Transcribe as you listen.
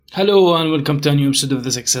Hello and welcome to a new episode of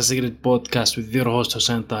the Success Grid podcast with your host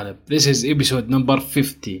Hussein Taleb. This is episode number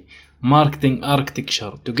 50, Marketing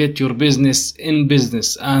Architecture to get your business in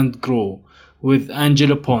business and grow with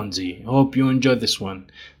Angelo Ponzi. Hope you enjoy this one.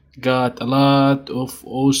 Got a lot of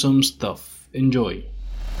awesome stuff. Enjoy.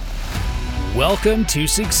 Welcome to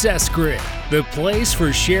Success Grid, the place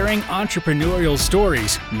for sharing entrepreneurial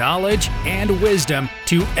stories, knowledge, and wisdom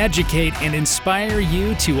to educate and inspire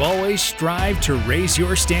you to always strive to raise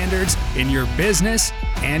your standards in your business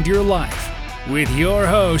and your life. With your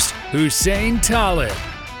host, Hussein Taleb.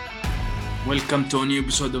 Welcome to a new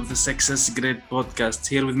episode of the Success Grid podcast.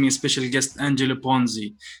 Here with me, special guest Angelo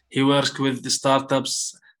Ponzi. He works with the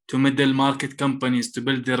startups to middle market companies to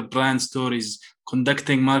build their brand stories,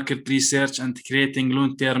 conducting market research and creating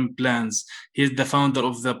long-term plans. He's the founder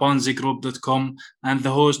of the ponzigroup.com and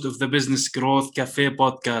the host of the Business Growth Cafe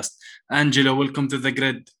podcast. Angelo, welcome to the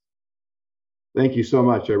grid. Thank you so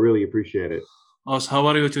much. I really appreciate it. Awesome. How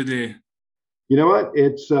are you today? You know what?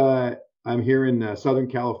 I'm here in Southern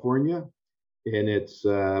California, and it's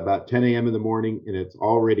about 10 a.m. in the morning, and it's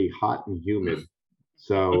already hot and humid.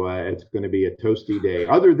 So it's going to be a toasty day.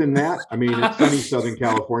 Other than that, I mean, it's sunny Southern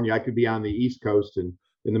California. I could be on the East Coast and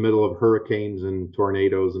in the middle of hurricanes and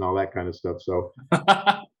tornadoes and all that kind of stuff. So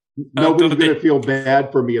nobody's going to feel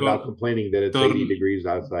bad for me about complaining that it's 80 degrees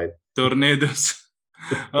outside. Tornadoes.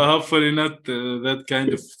 Hopefully not that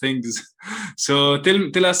kind of things. So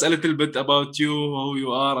tell us a little bit about you, who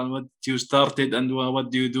you are, and what you started, and what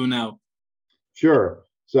do you do now? Sure.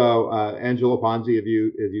 So Angelo Ponzi, as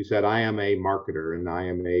you said, I am a marketer, and I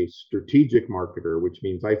am a strategic marketer, which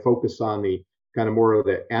means I focus on the kind of more of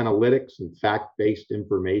the analytics and fact-based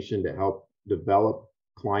information to help develop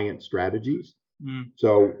client strategies.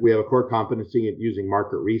 So we have a core competency in using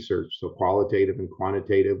market research, so qualitative and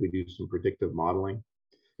quantitative. We do some predictive modeling,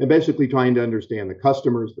 and basically trying to understand the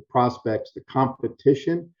customers, the prospects, the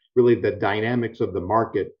competition, really the dynamics of the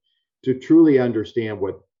market, to truly understand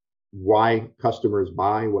why customers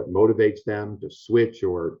buy, what motivates them to switch,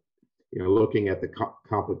 or looking at the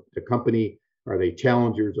company. Are they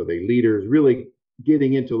challengers? Are they leaders? Really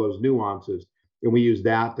getting into those nuances, and we use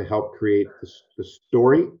that to help create the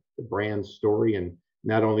story, the brand story, and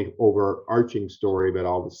not only overarching story, but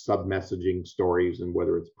all the sub-messaging stories, and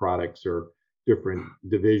whether it's products or different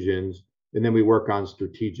divisions. And then we work on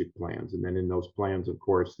strategic plans, and then in those plans, of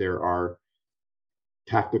course, there are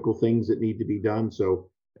tactical things that need to be done. So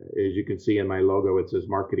as you can see in my logo, it says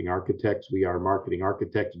marketing architects. We are marketing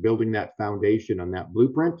architects building that foundation on that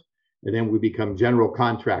blueprint, and then we become general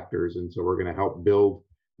contractors. And so we're going to help build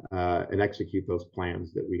and execute those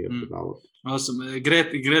plans that we have developed. Awesome.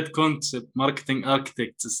 Great concept, marketing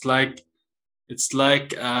architects. It's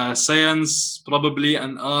like science, probably,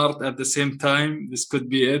 and art at the same time. This could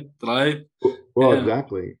be it, right? Well,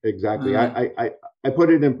 exactly. I put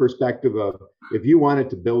it in perspective of, if you wanted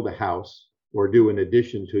to build a house or do an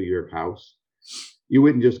addition to your house, you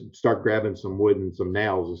wouldn't just start grabbing some wood and some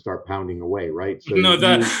nails and start pounding away, right? So no,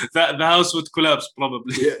 the house would collapse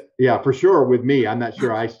probably. Yeah, for sure. With me, I'm not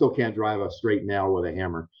sure. I still can't drive a straight nail with a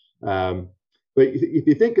hammer. But if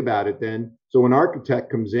you think about it, then, so an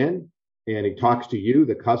architect comes in and he talks to you,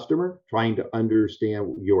 the customer, trying to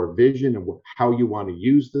understand your vision and how you want to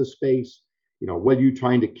use the space. What are you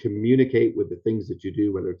trying to communicate with the things that you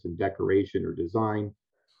do, whether it's in decoration or design.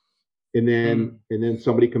 And then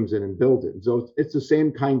somebody comes in and builds it. And so it's the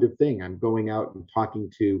same kind of thing. I'm going out and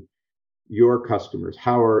talking to your customers.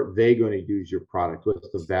 How are they going to use your product? What's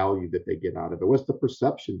the value that they get out of it? What's the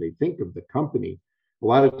perception they think of the company? A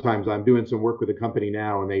lot of times I'm doing some work with a company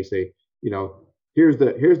now, and they say, here's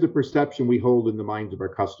the perception we hold in the minds of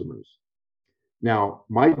our customers. Now,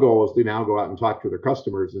 my goal is to now go out and talk to their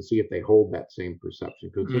customers and see if they hold that same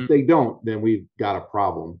perception. Because if they don't, then we've got a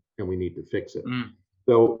problem and we need to fix it.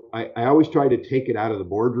 So I always try to take it out of the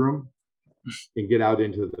boardroom and get out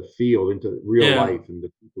into the field, into real life, and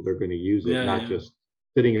the people that are going to use it, not just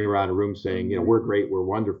sitting around a room saying, we're great, we're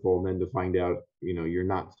wonderful, and then to find out, you're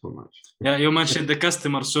not so much. Yeah, you mentioned the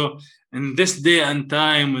customer. So in this day and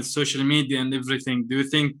time with social media and everything, do you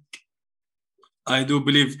think, I do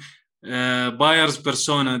believe, buyer's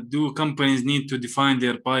persona, do companies need to define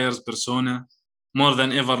their buyer's persona more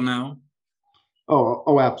than ever now?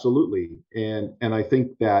 Oh, absolutely. And I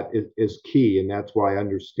think that is key. And that's why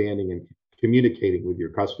understanding and communicating with your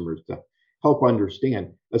customers to help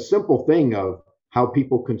understand a simple thing of how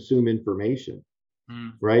people consume information,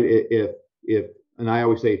 right? And I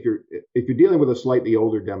always say, if you're dealing with a slightly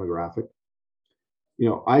older demographic,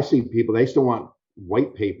 I see people, they still want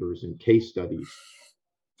white papers and case studies.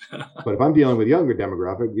 But if I'm dealing with younger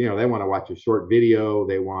demographic, they want to watch a short video.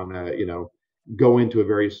 They want to, go into a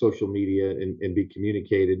very social media and be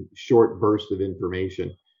communicated short bursts of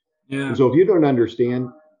information. Yeah. And so if you don't understand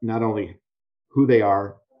not only who they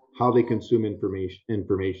are, how they consume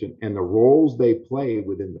information, and the roles they play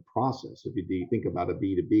within the process. If you think about a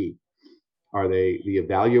B2B, are they the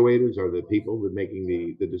evaluators? Are the people that making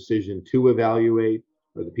the decision to evaluate?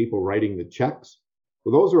 Are the people writing the checks?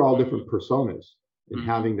 Well, those are all different personas and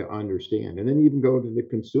having to understand. And then even go to the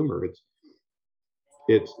consumer.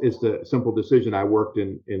 It's the simple decision. I worked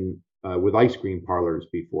in with ice cream parlors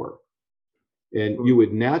before, and you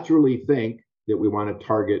would naturally think that we want to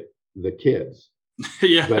target the kids.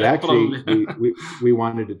 Yeah, but actually we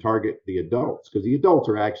wanted to target the adults, because the adults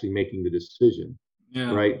are actually making the decision.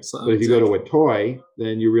 Yeah, right. so But if you exactly. go to a toy,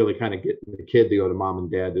 then you really kind of get the kid to go to mom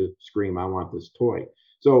and dad to scream, I want this toy.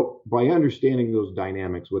 So by understanding those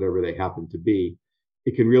dynamics, whatever they happen to be,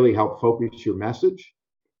 it can really help focus your message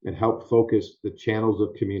and help focus the channels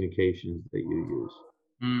of communications that you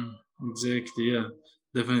use. Exactly, yeah,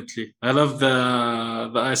 definitely. I love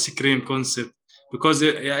the ice cream concept because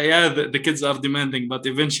yeah, the kids are demanding, but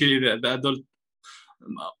eventually the adult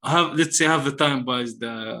have, let's say, have the time buys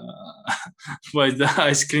the buys the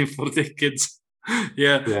ice cream for the kids.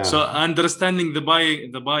 Yeah. Yeah. So understanding the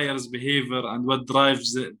buyer's behavior and what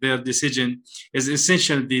drives their decision is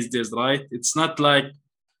essential these days, right? It's not like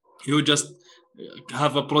you just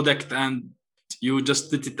have a product and you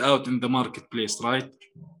just let it out in the marketplace, right?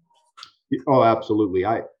 Oh, absolutely.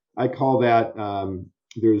 I call that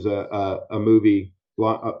there's a movie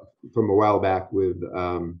from a while back with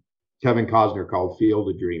Kevin Costner called Field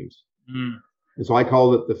of Dreams. And so I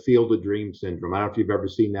call it the Field of Dreams syndrome. I don't know if you've ever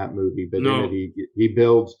seen that movie, but No. in it he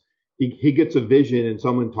builds, he gets a vision and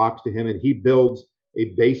someone talks to him and he builds a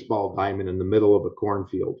baseball diamond in the middle of a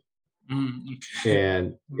cornfield. Okay.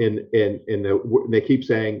 And they keep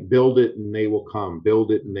saying, build it and they will come,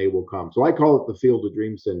 build it and they will come. So I call it the Field of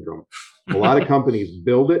Dreams syndrome. A lot of companies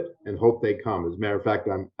build it and hope they come. As a matter of fact,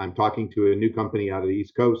 I'm talking to a new company out of the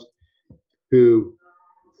East Coast who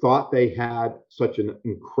thought they had such an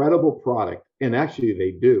incredible product, and actually they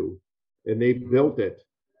do, and they built it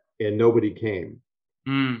and nobody came.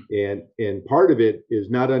 And part of it is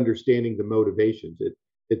not understanding the motivations.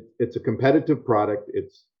 It's a competitive product.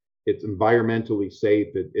 It's environmentally safe.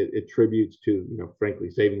 It tributes to, frankly,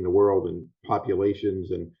 saving the world and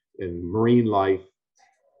populations and marine life.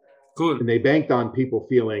 Cool. And they banked on people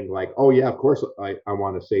feeling like, oh yeah, of course I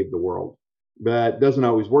want to save the world. But it doesn't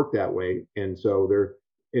always work that way. And so they're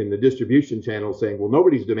in the distribution channel saying, well,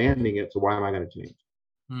 nobody's demanding it, so why am I going to change?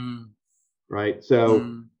 Right.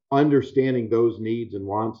 So understanding those needs and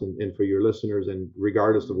wants, and for your listeners, and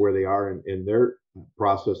regardless of where they are in their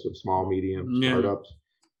process of small, medium startups,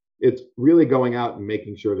 it's really going out and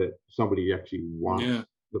making sure that somebody actually wants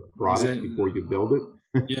the product before you build it.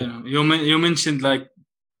 Yeah. You mentioned like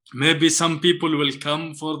maybe some people will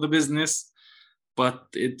come for the business, but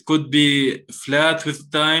it could be flat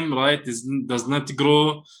with time, right? It does not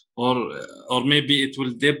grow, or maybe it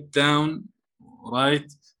will dip down, right?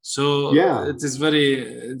 So it's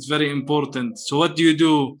very important. So what do you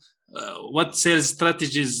do? What sales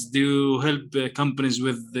strategies do you help companies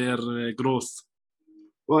with their growth?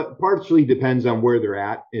 Well, it partially depends on where they're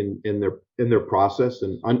at in their process.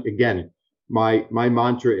 And again, my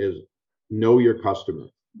mantra is know your customer.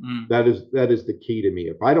 That is the key to me.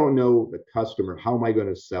 If I don't know the customer, how am I going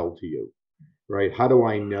to sell to you? Right? How do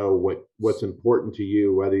I know what's important to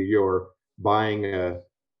you, whether you're buying a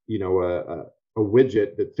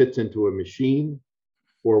widget that fits into a machine,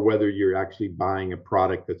 or whether you're actually buying a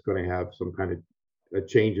product that's going to have some kind of a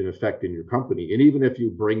change in effect in your company. And even if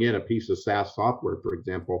you bring in a piece of SaaS software, for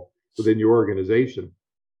example, within your organization,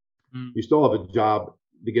 you still have a job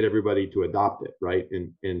to get everybody to adopt it, right?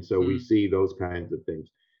 And so we see those kinds of things.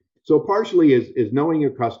 So partially is knowing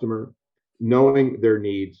your customer, knowing their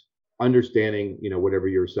needs, understanding, whatever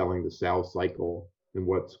you're selling, the sales cycle and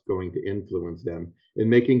what's going to influence them, and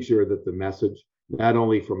making sure that the message, not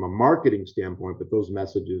only from a marketing standpoint, but those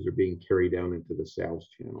messages are being carried down into the sales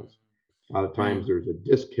channels. A lot of times there's a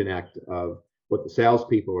disconnect of what the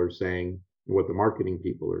salespeople are saying and what the marketing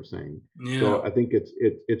people are saying. So I think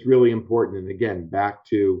it's really important. And again, back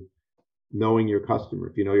to knowing your customer.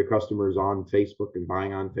 If you know your customer is on Facebook and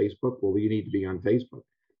buying on Facebook, well, you need to be on Facebook.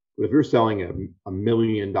 But if you're selling a $1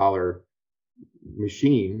 million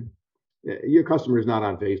machine, your customer is not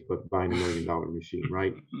on Facebook buying $1 million machine,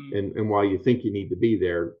 right? And while you think you need to be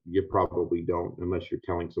there, you probably don't, unless you're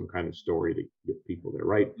telling some kind of story to get people there,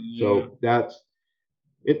 right? So that's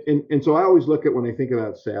it. And so I always look at, when I think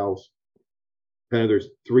about sales, kind of there's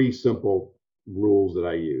 3 simple rules that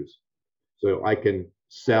I use. So I can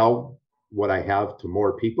sell what I have to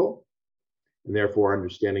more people, and therefore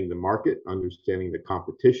understanding the market, understanding the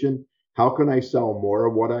competition. How can I sell more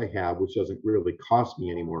of what I have, which doesn't really cost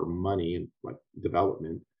me any more money and like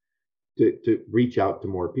development, to reach out to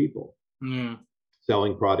more people,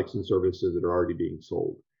 selling products and services that are already being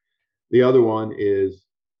sold. The other one is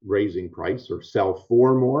raising price or sell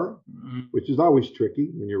for more, which is always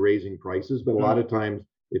tricky when you're raising prices. But a lot of times,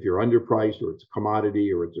 if you're underpriced or it's a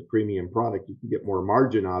commodity or it's a premium product, you can get more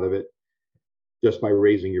margin out of it just by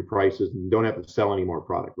raising your prices, and you don't have to sell any more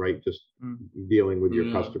product, right? Just dealing with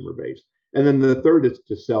your customer base. And then the third is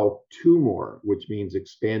to sell to more, which means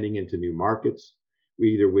expanding into new markets,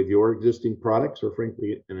 either with your existing products or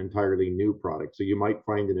frankly, an entirely new product. So you might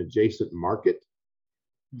find an adjacent market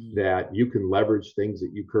that you can leverage things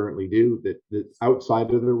that you currently do that's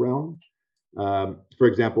outside of the realm. For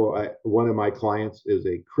example, one of my clients is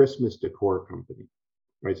a Christmas decor company,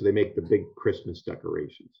 right? So they make the big Christmas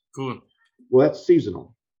decorations. Cool. Well, that's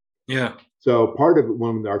seasonal. Yeah. So part of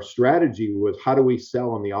when our strategy was, how do we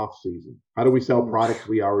sell in the off season? How do we sell products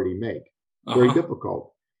we already make? Very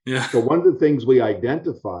difficult. Yeah. So one of the things we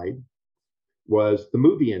identified was the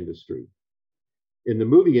movie industry. In the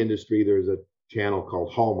movie industry, there's a channel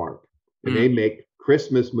called Hallmark, and they make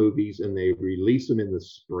Christmas movies and they release them in the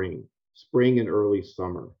spring and early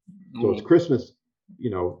summer. So it's Christmas,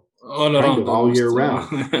 all around, kind of all year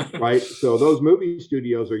round, right? So those movie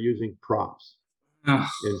studios are using props.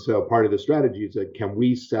 And so part of the strategy is that, can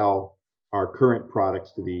we sell our current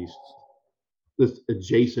products to this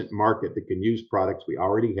adjacent market that can use products we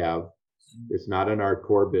already have? It's not in our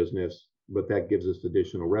core business, but that gives us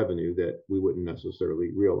additional revenue that we wouldn't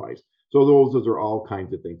necessarily realize. So those are all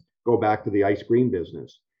kinds of things. Go back to the ice cream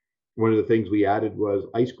business. One of the things we added was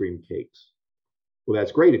ice cream cakes. Well,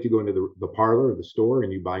 that's great if you go into the parlor or the store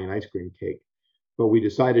and you buy an ice cream cake. But we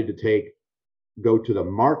decided to go to the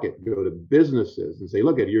market, go to businesses and say,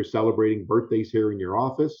 look, you're celebrating birthdays here in your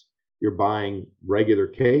office, you're buying regular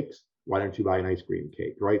cakes, why don't you buy an ice cream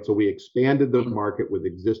cake, right? So we expanded the market with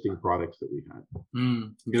existing products that we had.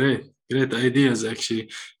 Great ideas, actually.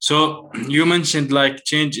 So you mentioned like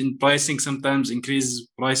change in pricing, sometimes increase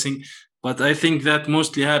pricing, but I think that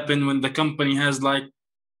mostly happen when the company has like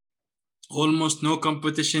almost no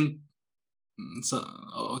competition, to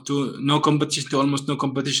almost no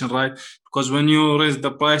competition, right? Because when you raise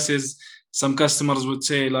the prices, some customers would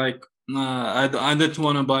say like, I don't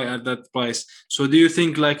want to buy at that price. So do you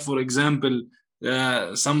think, like, for example,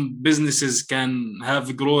 some businesses can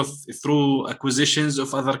have growth through acquisitions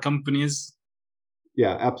of other companies?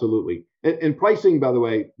 Yeah, absolutely. And pricing, by the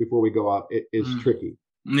way, before we go out, it is tricky.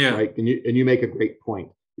 Yeah. Right. And you make a great point.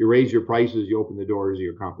 You raise your prices, you open the doors of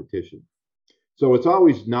your competition. So it's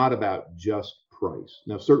always not about just price.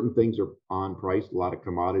 Now, certain things are on price, a lot of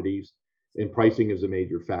commodities, and pricing is a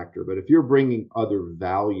major factor. But if you're bringing other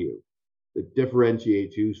value that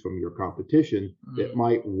differentiates you from your competition, it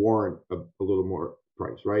might warrant a little more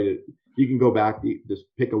price, right? You can go back, just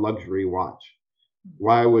pick a luxury watch.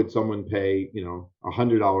 Why would someone pay,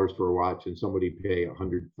 $100 for a watch and somebody pay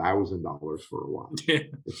 $100,000 for a watch? Yeah.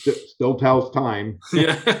 It still tells time.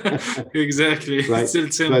 Yeah, exactly. Right. It's still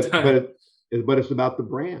same time. But it's about the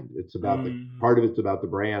brand. It's about part of it's about the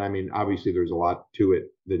brand. I mean, obviously there's a lot to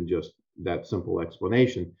it than just that simple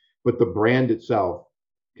explanation, but the brand itself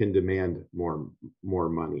can demand more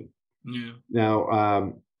money. Yeah.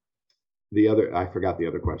 Now, I forgot the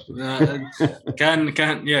other question.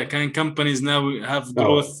 Can companies now have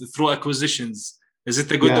growth through acquisitions? Is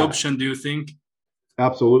it a good option, do you think?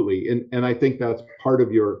 Absolutely. And I think that's part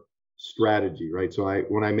of your strategy, right? So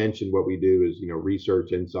when I mentioned what we do is,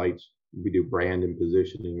 research, insights, we do brand and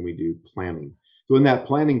positioning, and we do planning. So in that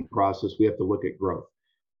planning process, we have to look at growth.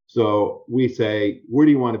 So we say, where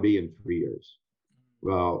do you want to be in 3 years?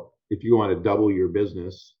 Well, if you want to double your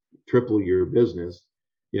business, triple your business,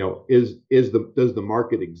 does the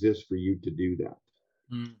market exist for you to do that?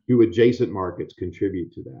 Do adjacent markets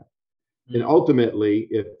contribute to that? And ultimately,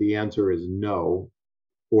 if the answer is no,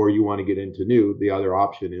 or you want to get into new, the other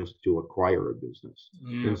option is to acquire a business.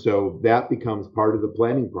 And so that becomes part of the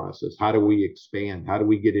planning process. How do we expand? How do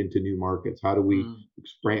we get into new markets? How do we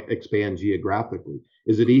expand geographically?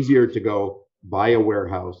 Is it easier to go buy a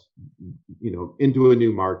warehouse, into a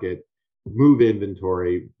new market, move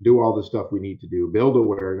inventory, do all the stuff we need to do, build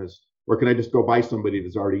awareness, or can I just go buy somebody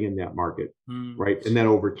that's already in that market, right? And then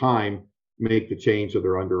over time, make the change so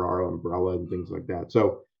they're under our umbrella and things like that.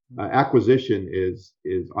 So acquisition is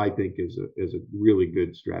I think is a really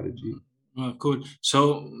good strategy. Cool.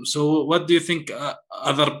 So what do you think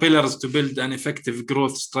other pillars to build an effective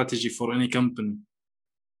growth strategy for any company?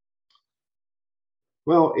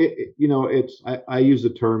 Well, I use the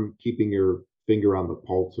term keeping your finger on the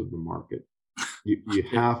pulse of the market. You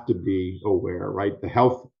have to be aware, right? The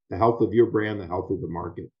health of your brand, the health of the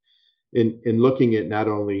market, in looking at not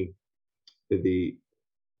only the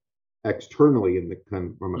externally in the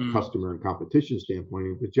from a customer and competition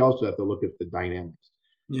standpoint, but you also have to look at the dynamics.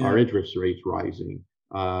 Are interest rates rising?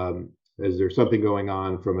 Is there something going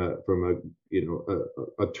on from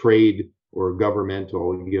a trade or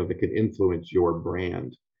governmental that can influence your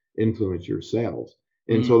brand, influence your sales?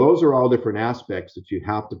 And so those are all different aspects that you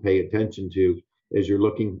have to pay attention to as you're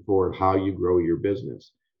looking for how you grow your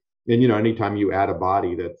business. And anytime you add a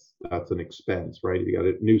body, that's an expense, right? If you got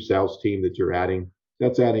a new sales team that you're adding,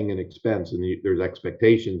 that's adding an expense, and there's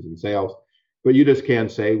expectations in sales. But you just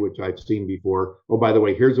can't say, which I've seen before, oh, by the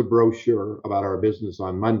way, here's a brochure about our business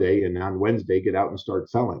on Monday, and on Wednesday, get out and start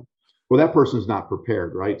selling. Well, that person's not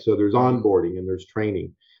prepared, right? So there's onboarding and there's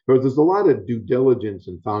training. But there's a lot of due diligence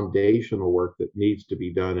and foundational work that needs to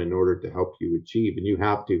be done in order to help you achieve. And you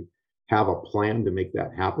have to have a plan to make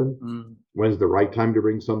that happen. When's the right time to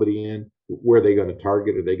bring somebody in? Where are they going to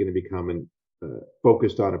target? Are they going to become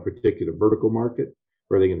focused on a particular vertical market?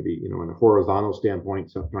 Or are they going to be, in a horizontal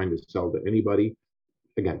standpoint, trying to sell to anybody?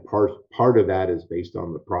 Again, part of that is based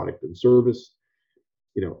on the product and service,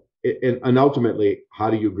 and ultimately, how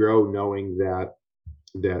do you grow knowing that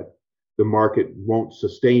the market won't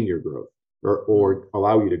sustain your growth or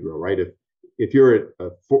allow you to grow, right? If you're at a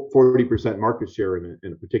 40% market share in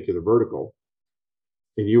a particular vertical,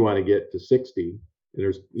 and you want to get to 60, and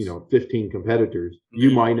there's 15 competitors,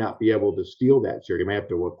 you might not be able to steal that share. You might have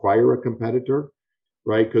to acquire a competitor,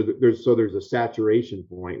 right? Because there's a saturation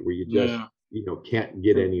point where you just can't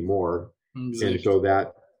get any more. Exactly. And so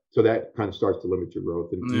that kind of starts to limit your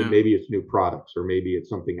growth. And maybe it's new products, or maybe it's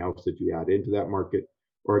something else that you add into that market.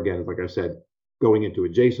 Or again, like I said, going into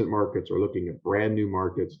adjacent markets or looking at brand new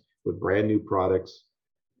markets with brand new products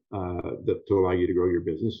to allow you to grow your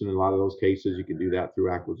business. And in a lot of those cases, you can do that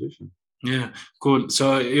through acquisition. Yeah, cool.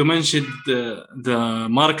 So you mentioned the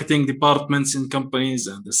marketing departments in companies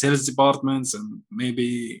and the sales departments and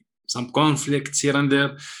maybe some conflicts here and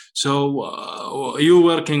there. So you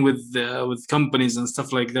working with companies and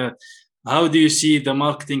stuff like that. How do you see the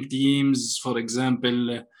marketing teams, for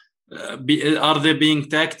example, are they being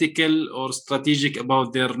tactical or strategic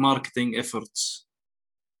about their marketing efforts?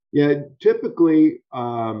 Yeah, typically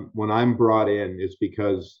when I'm brought in, it's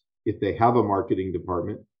because if they have a marketing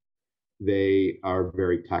department, they are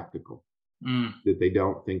very tactical, that they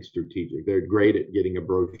don't think strategic. They're great at getting a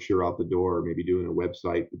brochure out the door, or maybe doing a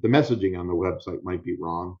website, but the messaging on the website might be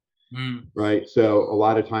wrong, right? So a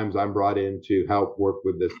lot of times I'm brought in to help work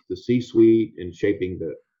with the C-suite and shaping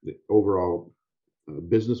the overall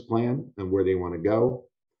business plan and where they want to go.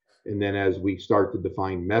 And then as we start to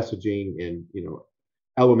define messaging and,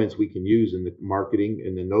 elements we can use in the marketing,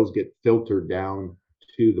 and then those get filtered down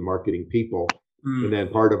to the marketing people. And then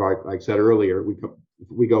part of our, like I said earlier,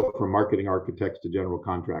 we go from marketing architects to general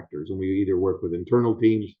contractors, and we either work with internal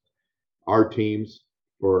teams, our teams,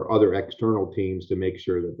 or other external teams to make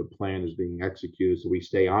sure that the plan is being executed. So we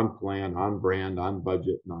stay on plan, on brand, on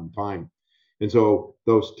budget, and on time. And so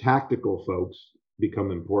those tactical folks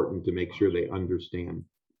become important to make sure they understand.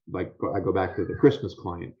 Like I go back to the Christmas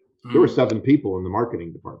client. There were 7 people in the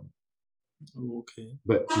marketing department. Okay.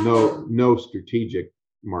 But no strategic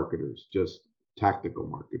marketers, just tactical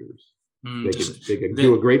marketers. They can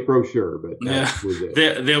do a great brochure, but that was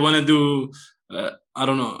it. They want to do, I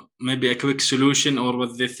don't know, maybe a quick solution, or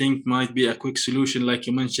what they think might be a quick solution. Like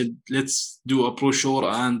you mentioned, let's do a brochure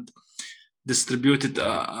and distribute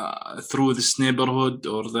it through this neighborhood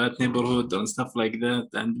or that neighborhood and stuff like that.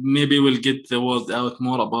 And maybe we'll get the word out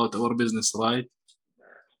more about our business, right?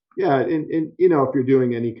 Yeah, and if you're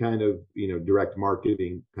doing any kind of direct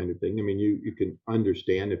marketing kind of thing, I mean, you can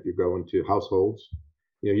understand if you're going to households,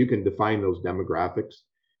 you can define those demographics.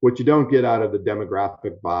 What you don't get out of the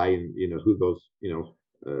demographic buy, and who those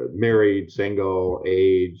married, single,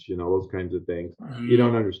 age, those kinds of things. You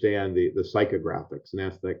don't understand the psychographics, and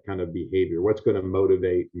that's that kind of behavior. What's going to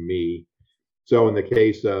motivate me? So in the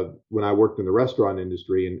case of when I worked in the restaurant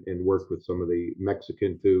industry and worked with some of the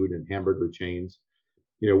Mexican food and hamburger chains,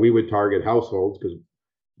 we would target households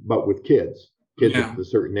but with kids at a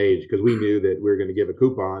certain age, because we knew that we were going to give a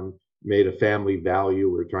coupon, made a family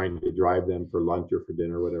value. We're trying to drive them for lunch or for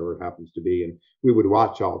dinner, whatever it happens to be. And we would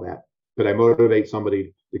watch all that. Could I motivate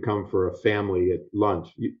somebody to come for a family at lunch?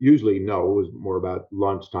 Usually, no, it was more about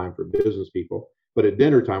lunchtime for business people. But at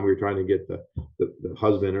dinner time, we were trying to get the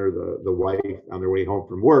husband or the wife on their way home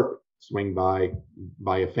from work, swing by,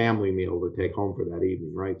 buy a family meal to take home for that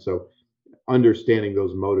evening, right? So understanding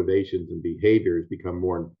those motivations and behaviors become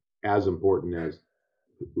more as important as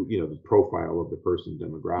the profile of the person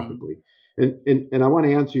demographically. And I want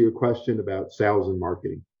to answer your question about sales and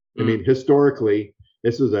marketing. I mean, historically,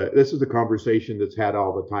 this is a conversation that's had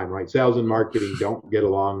all the time, right? Sales and marketing don't get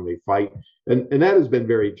along; they fight, and that has been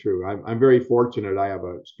very true. I'm very fortunate. I have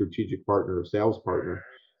a strategic partner, a sales partner,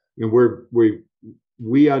 and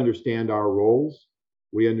we understand our roles.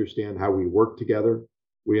 We understand how we work together.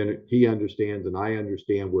 He understands, and I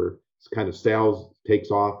understand where kind of sales takes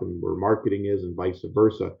off and where marketing is, and vice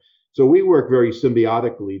versa. So we work very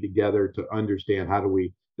symbiotically together to understand how do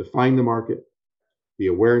we define the market, the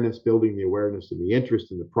awareness, building the awareness and the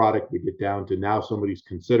interest in the product. We get down to now somebody's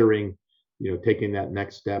considering, taking that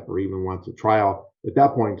next step or even wants a trial. At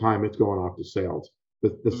that point in time, it's going off to sales.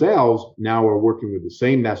 The sales now are working with the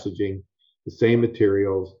same messaging, the same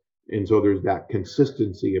materials. And so there's that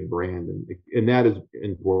consistency of brand. And that is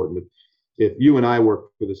important. If you and I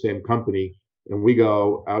work for the same company and we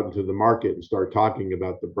go out into the market and start talking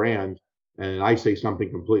about the brand, and I say something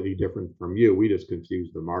completely different from you, we just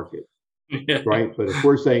confuse the market. Yeah. Right? But if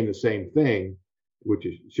we're saying the same thing, which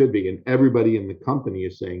it should be, and everybody in the company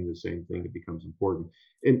is saying the same thing, it becomes important.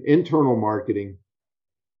 And internal marketing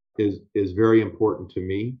is very important to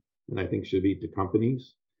me, and I think should be to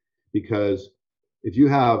companies, because if you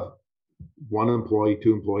have one employee,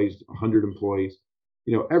 two employees, 100 employees,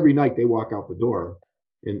 every night they walk out the door,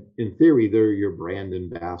 and in theory, they're your brand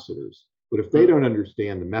ambassadors. But if they don't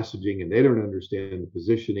understand the messaging, and they don't understand the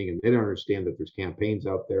positioning, and they don't understand that there's campaigns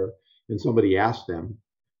out there, and somebody asks them,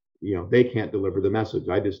 they can't deliver the message.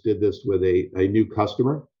 I just did this with a new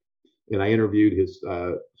customer, and I interviewed his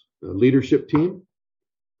leadership team.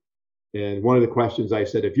 And one of the questions I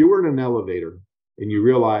said, if you were in an elevator and you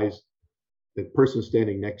realize the person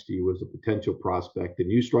standing next to you was a potential prospect,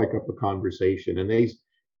 and you strike up a conversation, and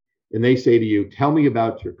they say to you, tell me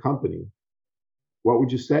about your company, what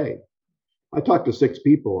would you say? I talked to 6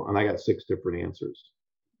 people and I got 6 different answers.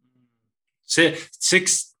 Say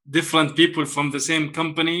 6 different people from the same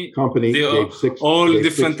company they gave all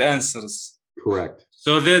different answers. Correct.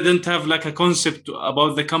 So they didn't have like a concept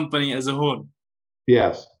about the company as a whole.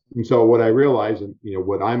 Yes. And so what I realized, and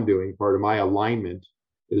what I'm doing, part of my alignment,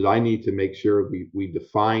 is I need to make sure we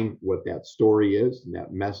define what that story is and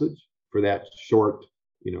that message for that short,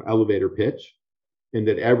 elevator pitch, and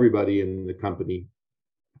that everybody in the company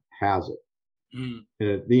has it. And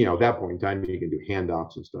at that point in time, you can do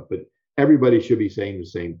handoffs and stuff, but everybody should be saying the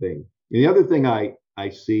same thing. And the other thing I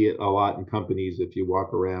see it a lot in companies, if you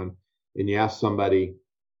walk around and you ask somebody,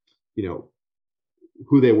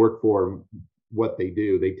 who they work for, what they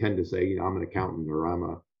do, they tend to say, I'm an accountant, or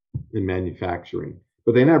I'm in manufacturing,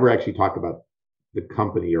 but they never actually talk about the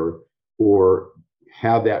company or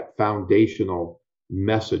have that foundational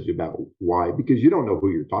message about why, because you don't know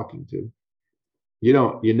who you're talking to.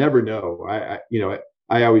 You never know.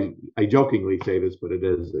 I jokingly say this, but it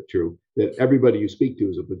is true, that everybody you speak to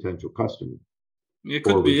is a potential customer. It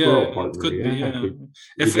could be, It could be,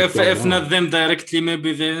 If not them directly,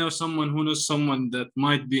 maybe they know someone who knows someone that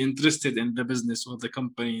might be interested in the business or the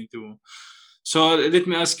company too. So let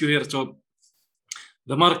me ask you here, so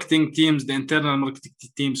the marketing teams, the internal marketing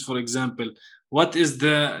teams, for example, what is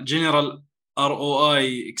the general ROI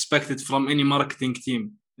expected from any marketing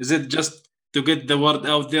team? Is it just to get the word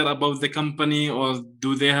out there about the company, or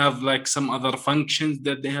do they have like some other functions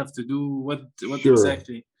that they have to do? What Sure.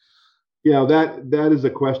 Exactly? That is a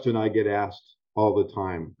question I get asked all the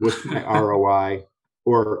time. What's my ROI?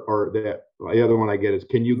 Or the other one I get is,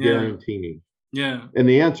 can you guarantee me? Yeah. And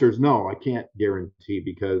the answer is no, I can't guarantee,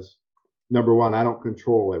 because number one, I don't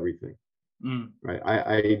control everything. Right.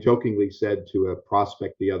 I jokingly said to a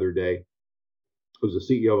prospect the other day, who was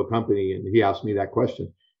the CEO of a company, and he asked me that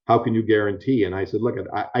question, how can you guarantee? And I said, look,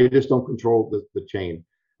 I just don't control the chain.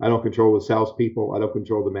 I don't control the salespeople. I don't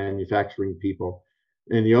control the manufacturing people.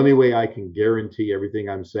 And the only way I can guarantee everything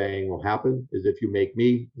I'm saying will happen is if you make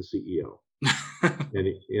me the CEO. and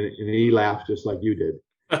he laughed just like you did.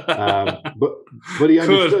 But he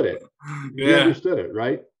understood it. Yeah. He understood it,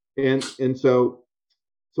 right? And so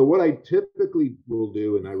what I typically will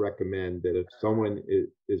do, and I recommend that if someone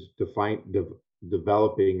is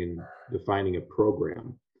developing and defining a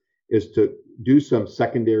program, is to do some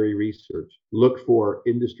secondary research. Look for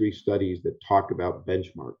industry studies that talk about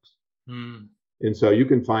benchmarks. And so you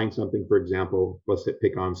can find something, for example, let's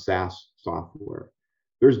pick on SaaS software.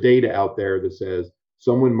 There's data out there that says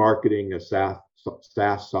someone marketing a SaaS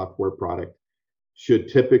software product should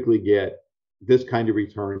typically get this kind of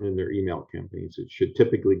return in their email campaigns. It should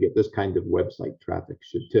typically get this kind of website traffic,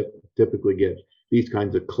 should typically get these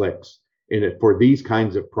kinds of clicks in it for these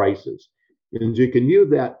kinds of prices. And you can use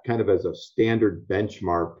that kind of as a standard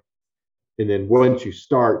benchmark. And then once you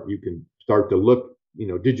start, you can start to look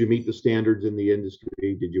did you meet the standards in the industry?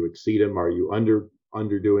 Did you exceed them? Are you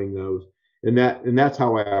underdoing those? And that's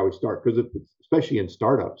how I always start, because especially in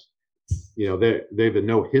startups, they have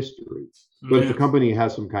no history. But if the company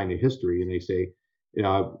has some kind of history, and they say,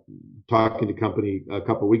 talking to company a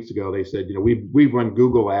couple of weeks ago, they said, we've run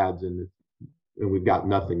Google ads and we've got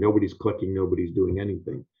nothing. Nobody's clicking, nobody's doing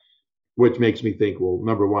anything. Which makes me think, well,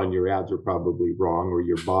 number one, your ads are probably wrong, or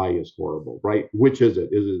your buy is horrible, right? Which is it?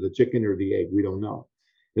 Is it the chicken or the egg? We don't know.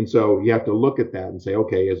 And so you have to look at that and say,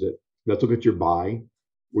 okay, let's look at your buy.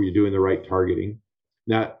 Were you doing the right targeting?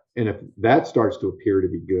 Now, and if that starts to appear to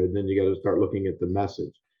be good, then you got to start looking at the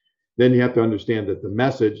message. Then you have to understand that the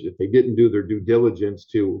message, if they didn't do their due diligence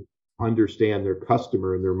to understand their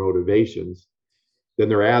customer and their motivations, then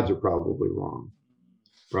their ads are probably wrong,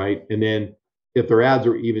 right? And then if their ads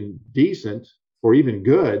are even decent or even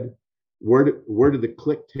good, where did the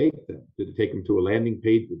click take them? Did it take them to a landing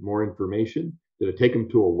page with more information? Did it take them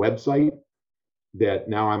to a website that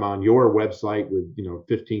now I'm on your website with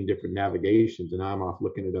 15 different navigations, and now I'm off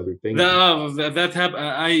looking at other things? That happen.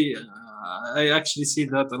 I actually see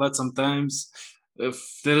that a lot sometimes.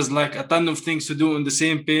 If there is like a ton of things to do on the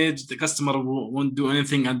same page, the customer won't do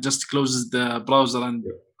anything and just closes the browser and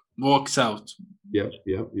walks out. Yep.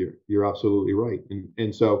 You're absolutely right.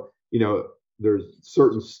 And so, there's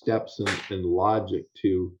certain steps and logic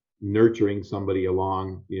to nurturing somebody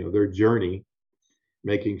along, their journey,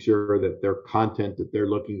 making sure that their content that they're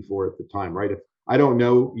looking for at the time, right? If I don't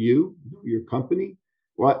know your company,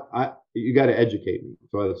 you got to educate me.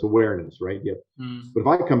 So it's awareness, right? Yep. But if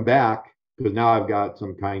I come back, because now I've got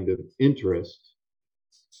some kind of interest,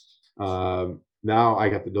 now I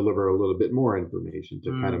have to deliver a little bit more information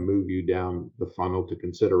to kind of move you down the funnel to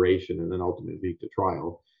consideration and then ultimately to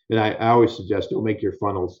trial. And I always suggest don't make your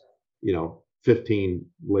funnels, 15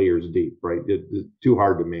 layers deep, right? It's too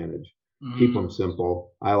hard to manage. Keep them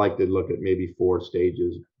simple. I like to look at maybe 4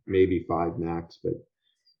 stages, maybe 5 max, but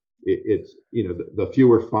it's, the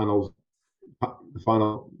fewer funnel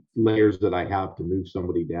layers that I have to move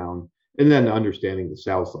somebody down, and then understanding the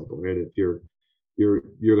sales cycle, right? If you're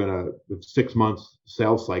gonna 6 months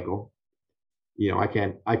sales cycle, I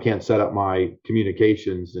can't set up my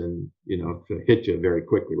communications and to hit you very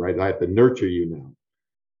quickly, right? I have to nurture you now.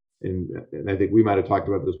 And I think we might have talked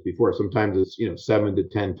about this before. Sometimes it's 7 to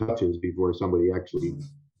 10 touches before somebody actually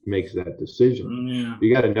makes that decision. Yeah.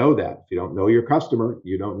 You got to know that. If you don't know your customer,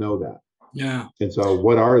 you don't know that. Yeah. And so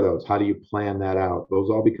what are those? How do you plan that out?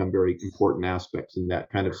 Those all become very important aspects in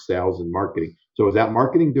that kind of sales and marketing. So is that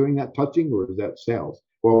marketing doing that touching, or is that sales?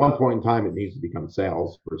 Well, at one point in time, it needs to become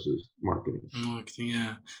sales versus marketing. Marketing,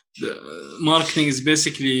 yeah. The marketing is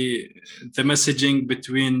basically the messaging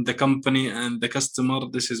between the company and the customer.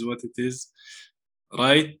 This is what it is,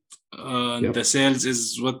 right? The sales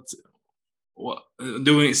is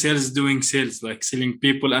doing sales, like selling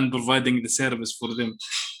people and providing the service for them.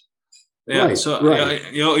 Yeah. Right, So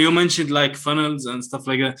right. you mentioned like funnels and stuff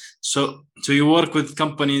like that. So you work with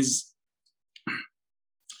companies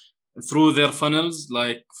through their funnels,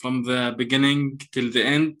 like from the beginning till the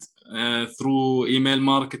end, through email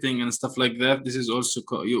marketing and stuff like that. This is also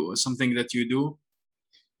something that you do.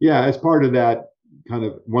 Yeah, as part of that, kind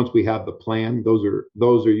of once we have the plan, those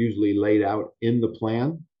are usually laid out in the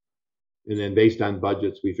plan, and then based on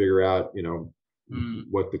budgets, we figure out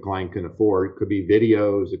what the client can afford. It could be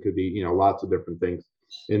videos, it could be lots of different things,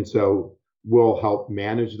 and so we'll help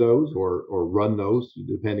manage those or run those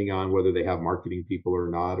depending on whether they have marketing people or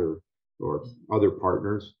not, or other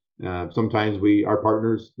partners. Sometimes our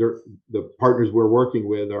partners, the partners we're working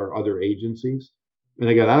with are other agencies. And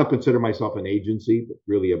again, I don't consider myself an agency, but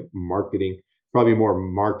really a marketing, probably more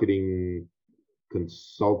marketing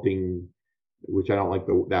consulting, which I don't like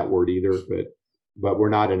that word either. But we're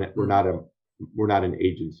not an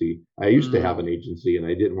agency. I used to have an agency, and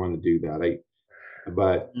I didn't want to do that.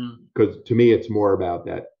 But because to me, it's more about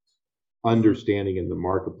that understanding in the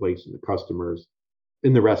marketplace and the customers,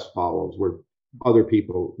 and the rest follows, where other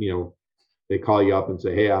people, they call you up and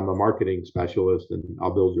say, hey, I'm a marketing specialist and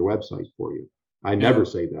I'll build your website for you. I never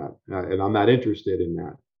say that. And I'm not interested in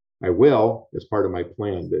that. I will, as part of my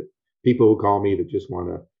plan, that people who call me that just want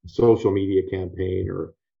a social media campaign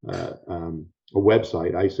or a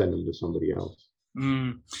website, I send them to somebody else.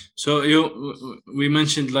 So we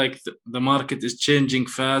mentioned like the market is changing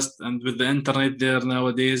fast, and with the internet there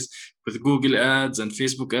nowadays, with Google ads and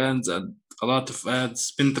Facebook ads and a lot of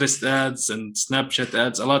ads, Pinterest ads and Snapchat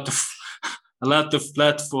ads, a lot of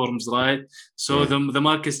platforms, right? So the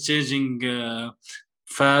market is changing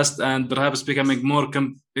fast, and perhaps becoming more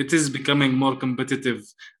it is becoming more competitive,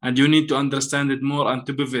 and you need to understand it more and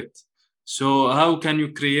to pivot. So how can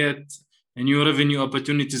you create and new revenue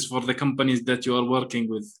opportunities for the companies that you are working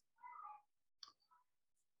with?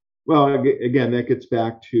 Well, again, that gets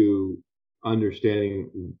back to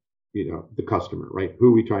understanding, the customer, right? Who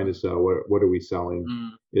are we trying to sell? What are we selling?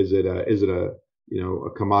 Mm. Is it a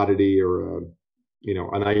commodity or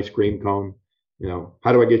an ice cream cone?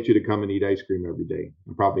 How do I get you to come and eat ice cream every day?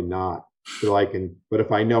 I'm probably not. But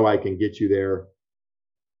if I know I can get you there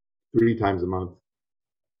 3 times a month,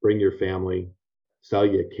 bring your family, sell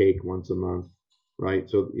you a cake once a month, right?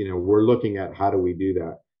 So, we're looking at how do we do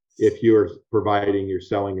that. If you're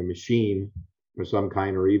selling a machine or some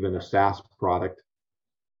kind, or even a SaaS product,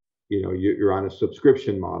 you're on a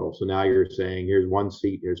subscription model. So now you're saying, here's 1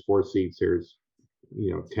 seat, here's 4 seats, here's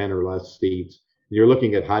 10 or less seats. You're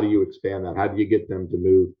looking at how do you expand that? How do you get them to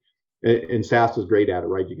move? And SaaS is great at it,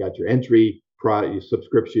 right? You got your entry product, your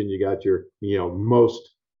subscription, you got your most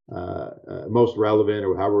relevant,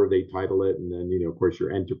 or however they title it, and then of course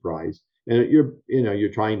your enterprise. And you're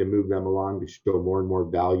trying to move them along to show more and more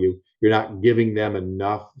value. You're not giving them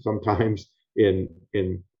enough sometimes in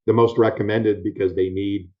the most recommended, because they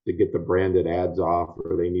need to get the branded ads off,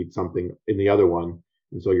 or they need something in the other one,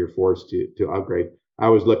 and so you're forced to upgrade. I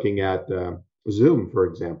was looking at Zoom, for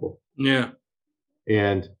example. Yeah.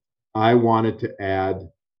 And I wanted to add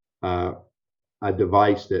a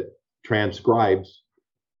device that transcribes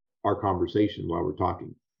our conversation while we're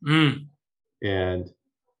talking. Mm. And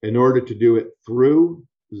in order to do it through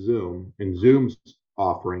Zoom and Zoom's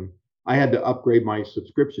offering, I had to upgrade my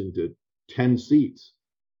subscription to 10 seats.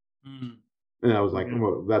 Mm. And I was like,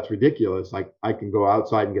 well, that's ridiculous. Like, I can go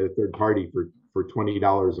outside and get a third party for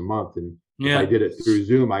 $20 a month. And if I did it through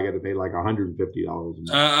Zoom, I got to pay like $150 a month.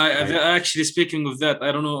 Actually, speaking of that,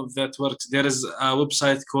 I don't know if that works. There is a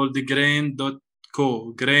website called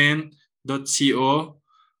grain.co.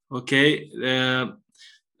 Okay.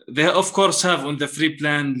 They of course have on the free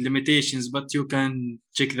plan limitations, but you can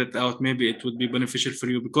check that out. Maybe it would be beneficial for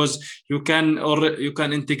you, because you can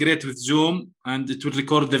integrate with Zoom and it will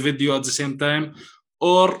record the video at the same time,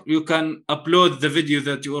 or you can upload the video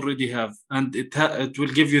that you already have, and it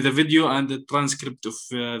will give you the video and the transcript of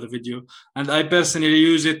the video. And I personally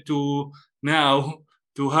use it to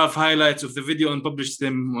have highlights of the video and publish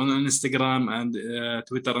them on Instagram and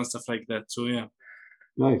Twitter and stuff like that. So yeah.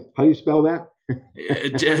 Nice. How do you spell that?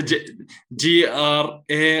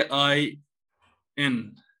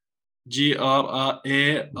 GRAIN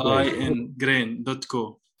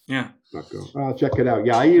grain.co. Yeah. I'll check it out.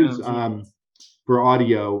 Yeah, I use for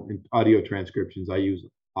audio and audio transcriptions, I use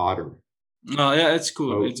Otter. Oh yeah, it's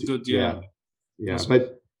cool. So, it's good. Yeah.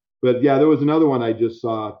 But yeah, there was another one I just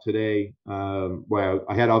saw today. Where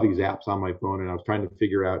I had all these apps on my phone and I was trying to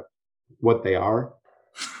figure out what they are.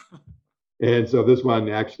 And so this one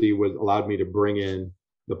actually allowed me to bring in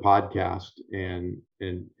the podcast and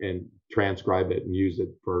transcribe it and use it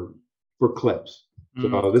for clips.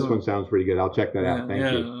 So this one sounds pretty good. I'll check that out.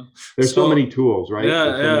 Thank you. There's so many tools, right?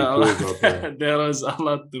 Many tools out there. There is a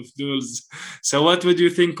lot of tools. So what would you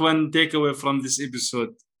think one takeaway from this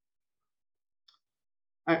episode?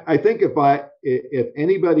 I think if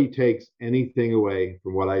anybody takes anything away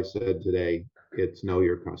from what I said today, it's know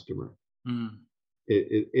your customer. Mm.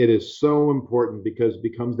 It is so important, because it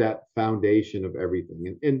becomes that foundation of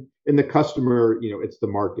everything. And the customer, it's the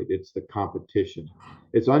market, it's the competition.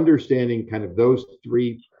 It's understanding kind of those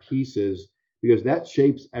 3 pieces, because that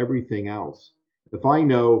shapes everything else. If I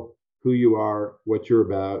know who you are, what you're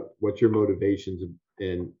about, what your motivations,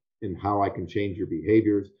 and how I can change your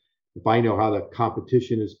behaviors, if I know how the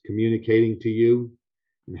competition is communicating to you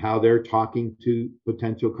and how they're talking to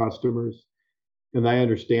potential customers, and I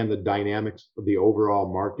understand the dynamics of the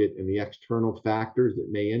overall market and the external factors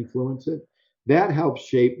that may influence it, that helps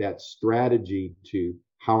shape that strategy to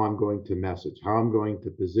how I'm going to message, how I'm going to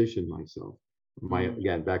position myself.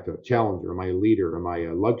 Again, back to a challenger, am I a leader, am I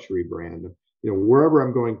a luxury brand? Wherever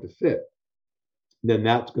I'm going to fit, then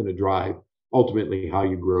that's going to drive ultimately how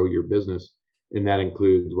you grow your business. And that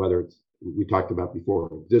includes whether it's, we talked about before,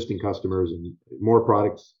 existing customers and more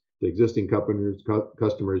products to existing customers,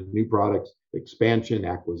 new products, expansion,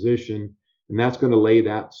 acquisition, and that's going to lay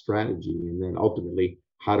that strategy. And then ultimately,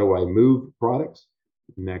 how do I move products?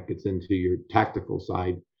 And that gets into your tactical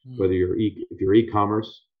side, whether if you're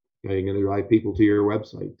e-commerce, how are you going to drive people to your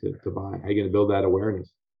website to buy? How are you going to build that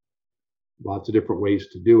awareness? Lots of different ways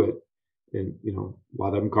to do it. And, a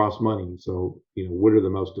lot of them cost money. So, what are the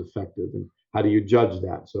most effective, and how do you judge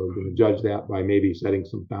that? So you're going to judge that by maybe setting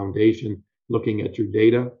some foundation, looking at your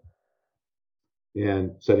data,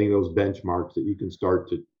 and setting those benchmarks that you can start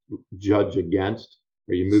to judge against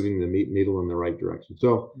Are you moving the needle in the right direction?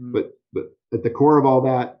 So, but at the core of all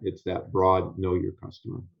that, it's that broad know your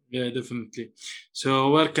customer. Yeah, definitely. So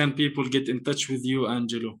where can people get in touch with you,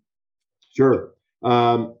 Angelo? Sure.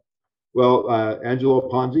 Angelo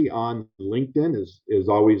Ponzi on LinkedIn is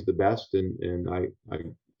always the best, and I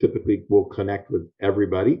typically will connect with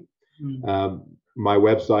everybody. My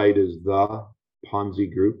website is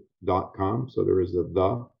theponzigroup.com, so there is a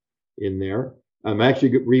the in there. I'm actually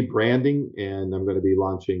rebranding, and I'm going to be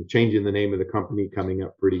changing the name of the company coming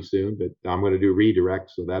up pretty soon. But I'm going to do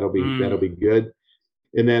redirect, so that'll be good.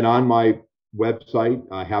 And then on my website,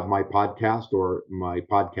 I have my podcast, or my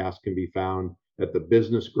podcast can be found at the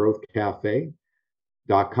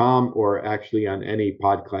businessgrowthcafe.com, or actually on any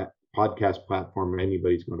podcast platform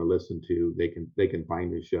anybody's going to listen to. They can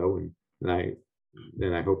find the show, and I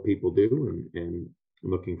hope people do. And I'm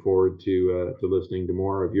looking forward to listening to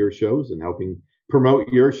more of your shows and helping promote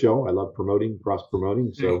your show. I love cross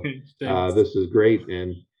promoting. So this is great,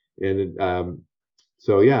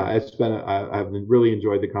 so yeah, I've really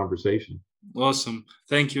enjoyed the conversation. Awesome.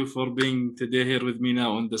 Thank you for being today here with me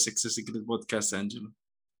now on the Success Grid podcast, Angelo.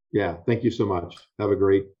 Yeah, thank you so much. Have a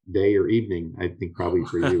great day or evening. I think probably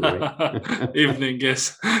for you, right? Evening,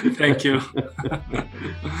 yes. Thank you.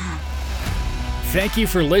 Thank you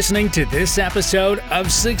for listening to this episode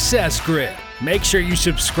of Success Grid. Make sure you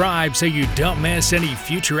subscribe so you don't miss any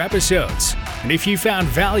future episodes. And if you found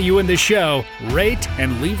value in the show, rate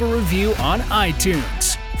and leave a review on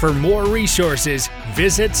iTunes. For more resources,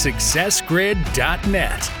 visit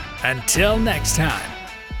successgrid.net. Until next time.